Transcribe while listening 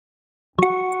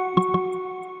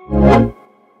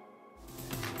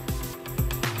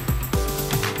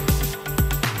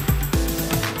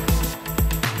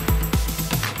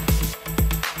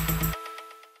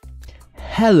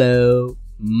Hello,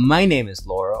 my name is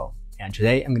Laurel, and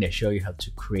today I'm going to show you how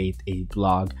to create a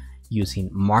blog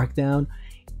using Markdown,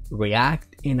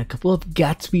 React, and a couple of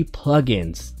Gatsby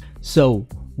plugins. So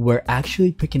we're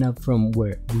actually picking up from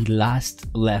where we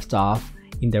last left off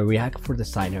in the React for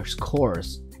Designers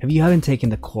course. If you haven't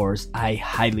taken the course, I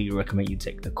highly recommend you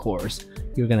take the course.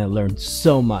 You're going to learn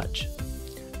so much.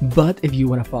 But if you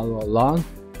want to follow along,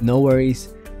 no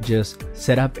worries. Just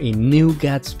set up a new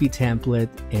Gatsby template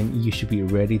and you should be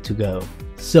ready to go.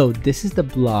 So this is the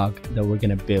blog that we're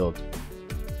gonna build.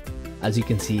 As you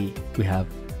can see, we have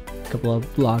a couple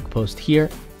of blog posts here.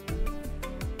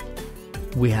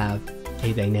 We have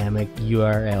a dynamic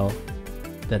URL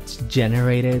that's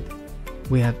generated.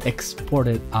 We have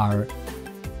exported our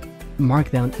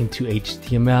Markdown into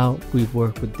HTML. We've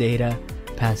worked with data,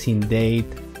 passing date,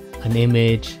 an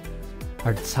image,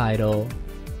 our title,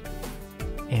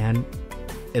 and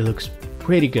it looks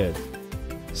pretty good.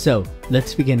 So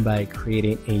let's begin by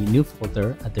creating a new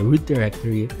folder at the root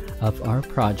directory of our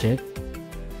project.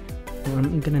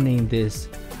 I'm gonna name this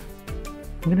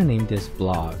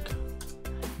blog.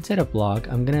 Instead of blog,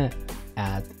 I'm gonna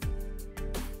add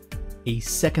a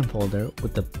second folder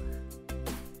with the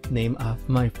name of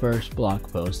my first blog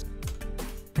post.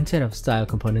 Instead of style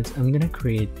components, I'm gonna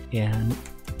create an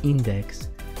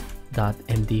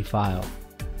index.md file.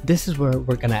 This is where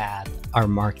we're gonna add our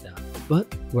Markdown,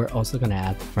 but we're also gonna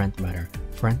add friend matter.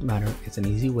 Friend matter is an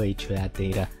easy way to add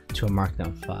data to a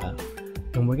Markdown file,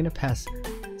 and we're gonna pass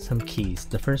some keys.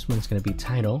 The first one is gonna be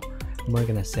title, and we're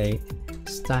gonna say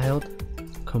styled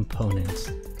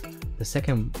components. The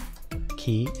second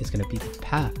key is gonna be the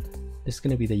path. This is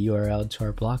gonna be the URL to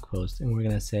our blog post, and we're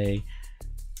gonna say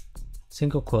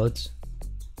single quotes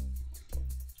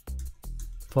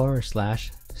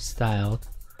 / styled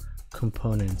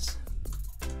components.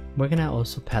 We're gonna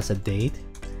also pass a date.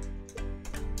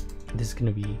 This is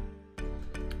gonna be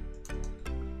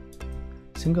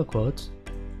single quotes.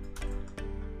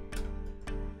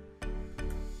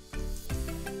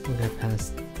 We're gonna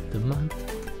pass the month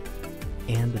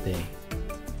and the day.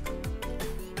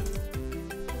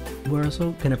 We're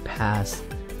also gonna pass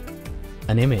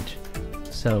an image.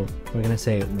 So we're gonna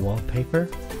say wallpaper.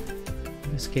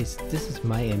 In this case, this is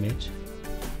my image.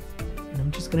 And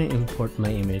I'm just gonna import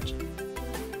my image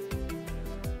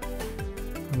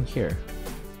from here.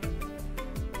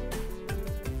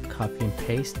 Copy and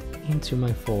paste into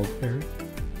my folder.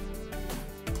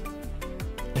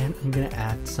 And I'm gonna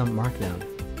add some Markdown.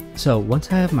 So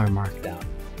once I have my Markdown,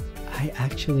 I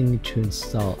actually need to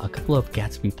install a couple of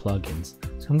Gatsby plugins.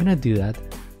 So I'm gonna do that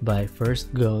by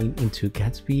first going into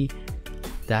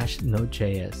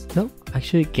Gatsby-Node.js. No,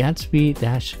 actually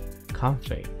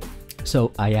Gatsby-config.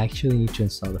 So I actually need to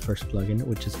install the first plugin,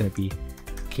 which is going to be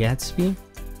Gatsby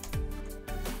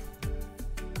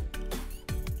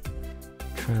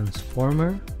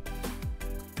Transformer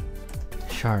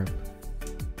Sharp.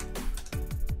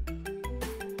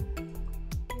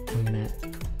 I'm going to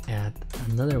add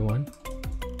another one.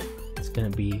 It's going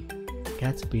to be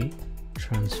Gatsby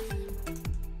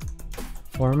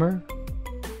Transformer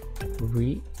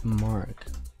Remark.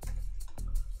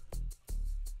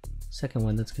 Second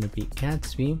one, that's going to be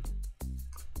Gatsby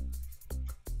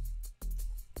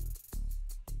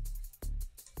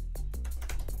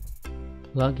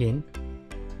plugin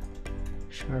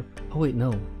sharp. Oh wait,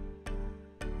 no,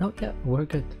 yeah, we're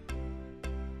good.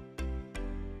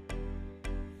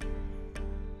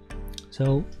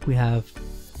 So we have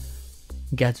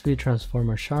Gatsby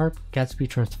Transformer Sharp, Gatsby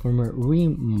Transformer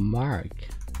Remark,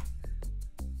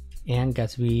 and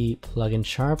Gatsby plugin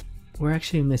Sharp. We're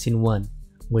actually missing one,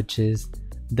 which is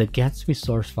the Gatsby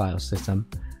source file system.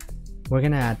 We're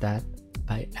gonna add that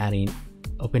by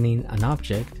opening an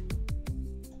object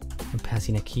and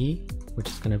passing a key, which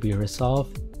is gonna be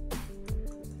resolve.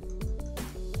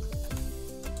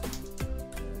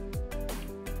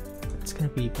 It's gonna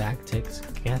be backticks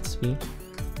Gatsby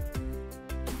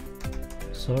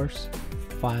source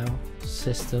file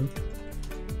system.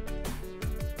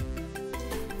 I'm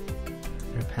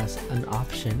gonna pass an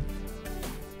option.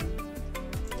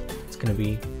 Going to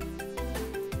be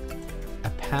a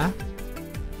path.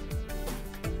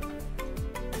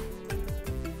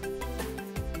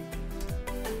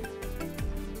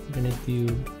 I'm going to do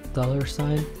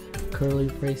 $, curly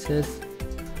braces,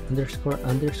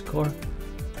 underscore,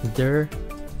 their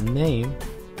name, /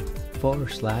 and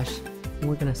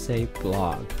we're going to say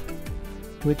blog,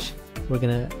 which we're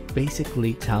going to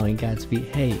basically telling Gatsby,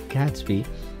 hey Gatsby,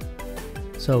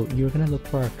 so you're going to look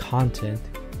for our content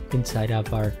inside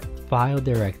of our file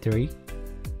directory,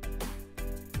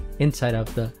 inside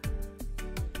of the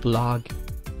blog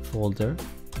folder,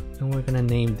 and we're gonna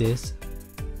name this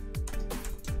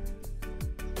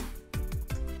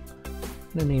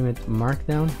I'm gonna name it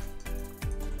Markdown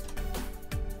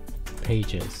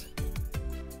Pages.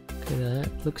 Okay,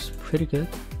 that looks pretty good.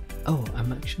 Oh,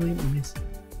 I'm actually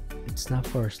it's not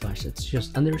forward slash, it's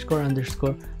just underscore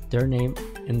underscore their name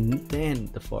and then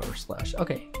the forward slash.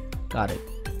 Okay, got it.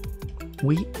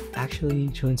 We actually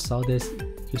need to install this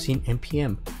using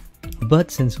npm, but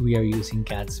since we are using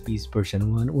Gatsby's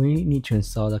version 1, we need to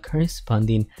install the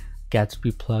corresponding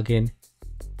Gatsby plugin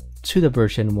to the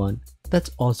version 1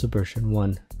 that's also version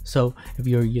 1. So if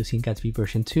you're using Gatsby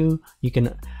version 2, you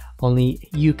can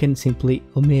simply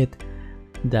omit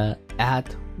the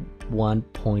at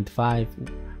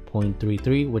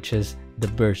 1.5.33, which is the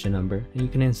version number, and you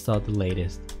can install the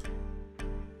latest.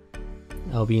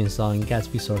 I'll be installing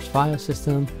Gatsby source file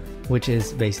system, which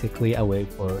is basically a way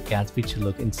for Gatsby to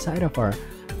look inside of our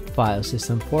file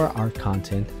system for our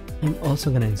content. I'm also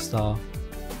going to install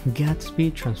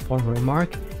Gatsby transformer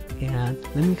remark, and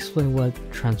let me explain what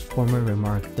transformer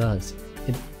remark does.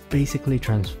 It basically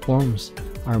transforms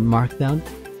our markdown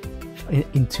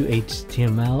into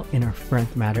HTML and our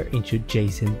front matter into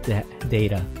JSON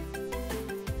data.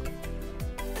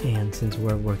 And since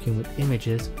we're working with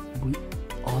images, we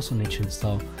also need to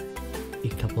install a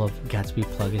couple of Gatsby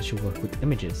plugins to work with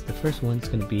images. The first one is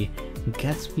going to be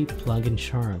Gatsby plugin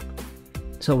Sharp.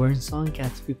 So we're installing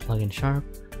Gatsby plugin Sharp,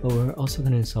 but we're also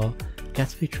going to install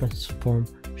Gatsby transform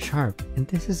Sharp, and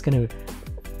this is gonna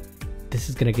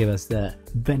give us the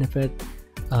benefit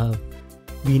of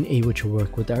being able to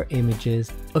work with our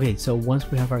images. Okay, so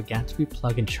once we have our Gatsby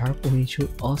plugin Sharp, we need to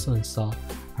also install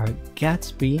our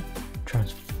Gatsby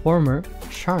transformer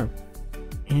Sharp,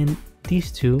 and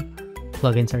these two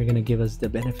plugins are going to give us the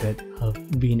benefit of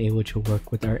being able to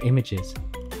work with our images,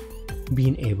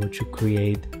 being able to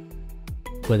create,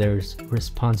 whether it's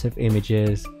responsive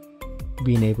images,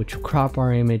 being able to crop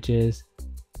our images,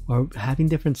 or having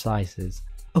different sizes.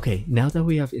 Okay, now that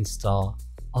we have installed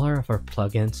all of our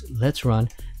plugins, let's run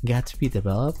Gatsby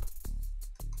develop.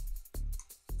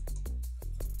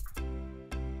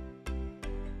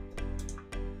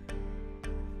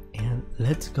 And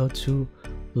let's go to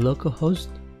localhost.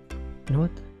 You know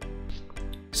what?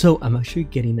 So I'm actually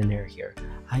getting an error here.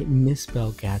 I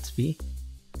misspelled Gatsby.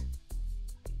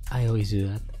 I always do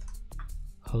that.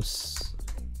 Hosts.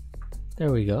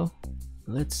 There we go.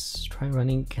 Let's try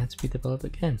running Gatsby develop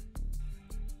again.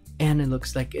 And it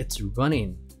looks like it's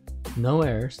running. No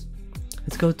errors.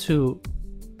 Let's go to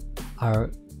our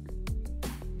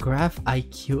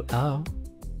GraphIQL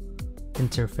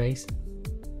interface.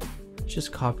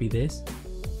 Just copy this.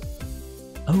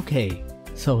 Okay,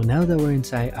 so now that we're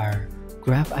inside our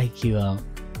GraphIQL,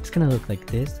 it's gonna look like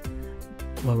this.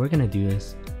 What we're gonna do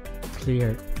is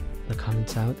clear the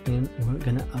comments out, and we're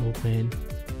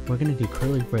gonna do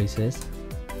curly braces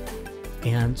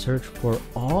and search for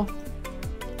all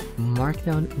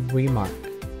markdown remark.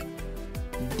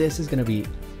 This is gonna be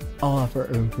all of our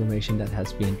information that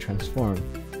has been transformed.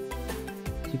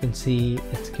 As you can see,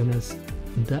 it's giving us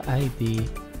the ID.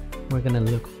 We're gonna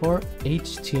look for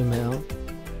HTML,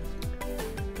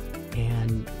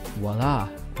 and voila,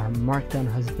 our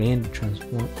markdown has been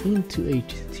transformed into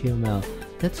HTML.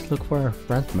 Let's look for our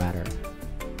front matter.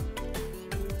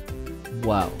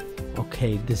 Wow,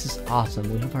 okay, this is awesome.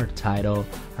 We have our title,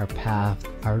 our path,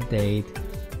 our date.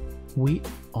 We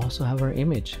also have our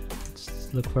image.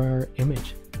 Let's look for our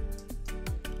image.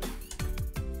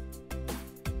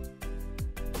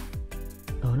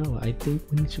 Oh no, I think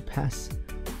we need to pass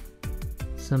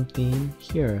something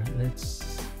here.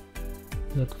 Let's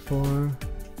look for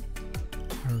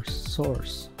our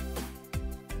source.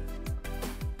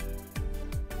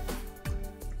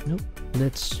 Nope.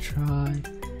 Let's try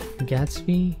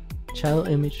Gatsby child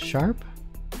image sharp.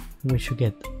 We should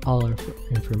get all our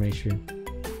information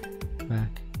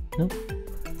back. Nope.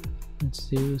 Let's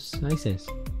do sizes.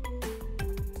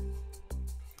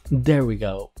 There we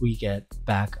go. We get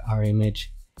back our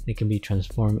image. It can be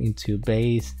transformed into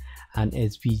base and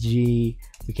SVG.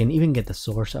 We can even get the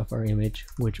source of our image,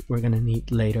 which we're gonna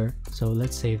need later. So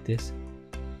let's save this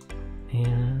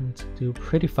and do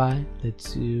prettify.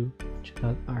 Let's check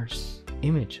out our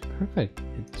image. Perfect.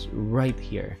 It's right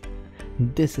here.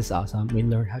 This is awesome. We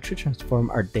learned how to transform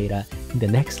our data. In the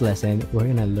next lesson, we're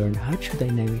gonna learn how to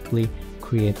dynamically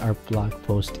create our blog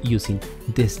post using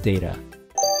this data.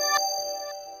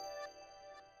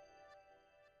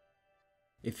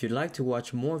 If you'd like to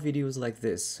watch more videos like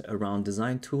this around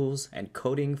design tools and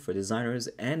coding for designers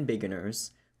and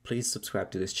beginners, please subscribe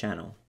to this channel.